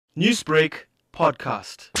Newsbreak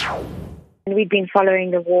Podcast. And we'd been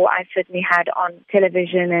following the war. I certainly had on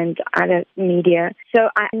television and other media. So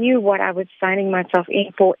I knew what I was signing myself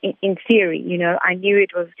in for in theory. You know, I knew it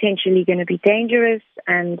was potentially going to be dangerous.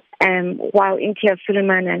 And while Imtiaz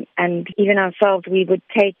Sooliman and even ourselves, we would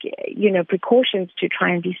take, precautions to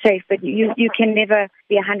try and be safe. But you can never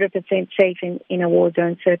be 100% safe in a war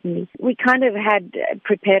zone, certainly. We kind of had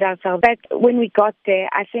prepared ourselves. But when we got there,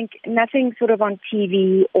 I think nothing sort of on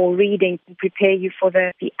TV or reading can prepare you for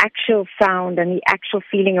the actual sound and the actual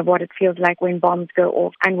feeling of what it feels like when bombs go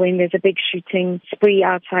off and when there's a big shooting spree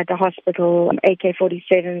outside the hospital,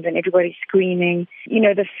 AK-47s and everybody screaming. You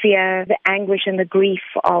know, the fear, the anguish and the grief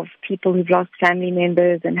of people who've lost family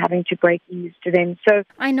members and having to break news to them. So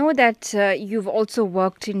I know that you've also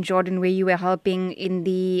worked in Jordan where you were helping in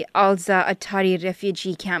the Al-Za'atari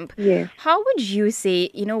refugee camp. Yes. How would you say,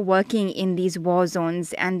 working in these war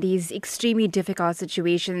zones and these extremely difficult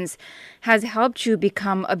situations has helped you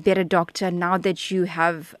become a better doctor now that you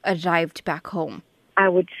have arrived back home? I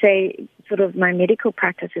would say sort of my medical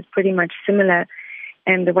practice is pretty much similar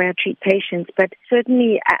and the way I treat patients. But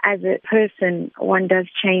certainly as a person, one does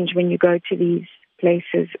change when you go to these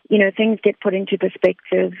places. You know, things get put into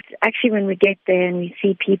perspective. Actually, when we get there and we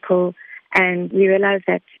see people and we realize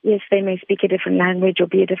that, yes, they may speak a different language or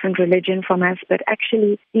be a different religion from us, but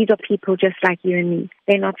actually these are people just like you and me.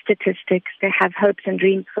 They're not statistics. They have hopes and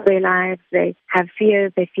dreams for their lives. They have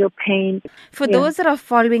fears. They feel pain. For those that are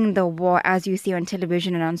following the war, as you see on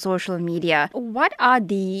television and on social media, what are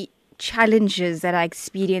the challenges that are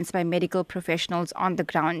experienced by medical professionals on the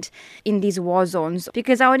ground in these war zones?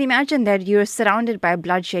 Because I would imagine that you're surrounded by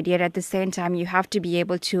bloodshed, yet at the same time you have to be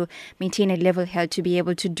able to maintain a level head to be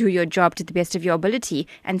able to do your job to the best of your ability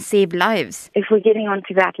and save lives. If we're getting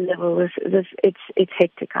onto that level, it's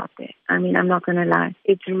hectic out there. I mean, I'm not going to lie.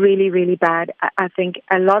 It's really, really bad. I think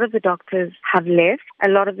a lot of the doctors have left. A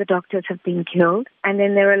lot of the doctors have been killed. And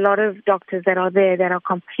then there are a lot of doctors that are there that are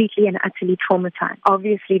completely and utterly traumatized.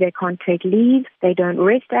 Obviously, they can't take leave. They don't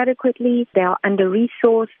rest adequately. They are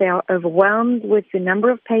under-resourced. They are overwhelmed with the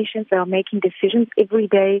number of patients. They are making decisions every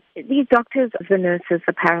day. These doctors, the nurses,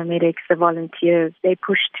 the paramedics, the volunteers, they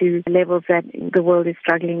push to levels that the world is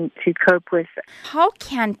struggling to cope with. How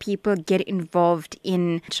can people get involved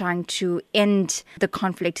in trying to end the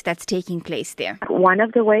conflict that's taking place there? One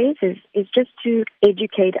of the ways is just to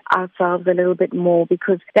educate ourselves a little bit more,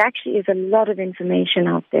 because there actually is a lot of information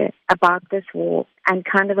out there about this war and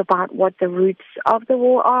kind of about what the roots of the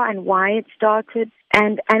war are and why it started.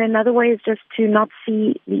 And another way is just to not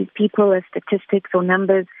see these people as statistics or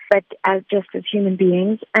numbers, but as just as human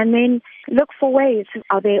beings. And then look for ways.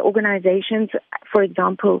 Are there organizations, for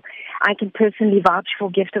example, I can personally vouch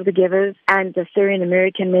for Gift of the Givers and the Syrian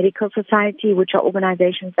American Medical Society, which are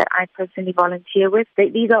organizations that I personally volunteer with.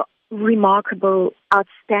 These are remarkable,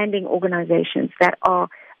 outstanding organizations that are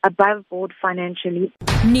above board financially.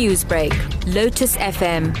 Newsbreak, Lotus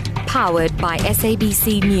FM, powered by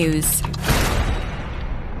SABC News.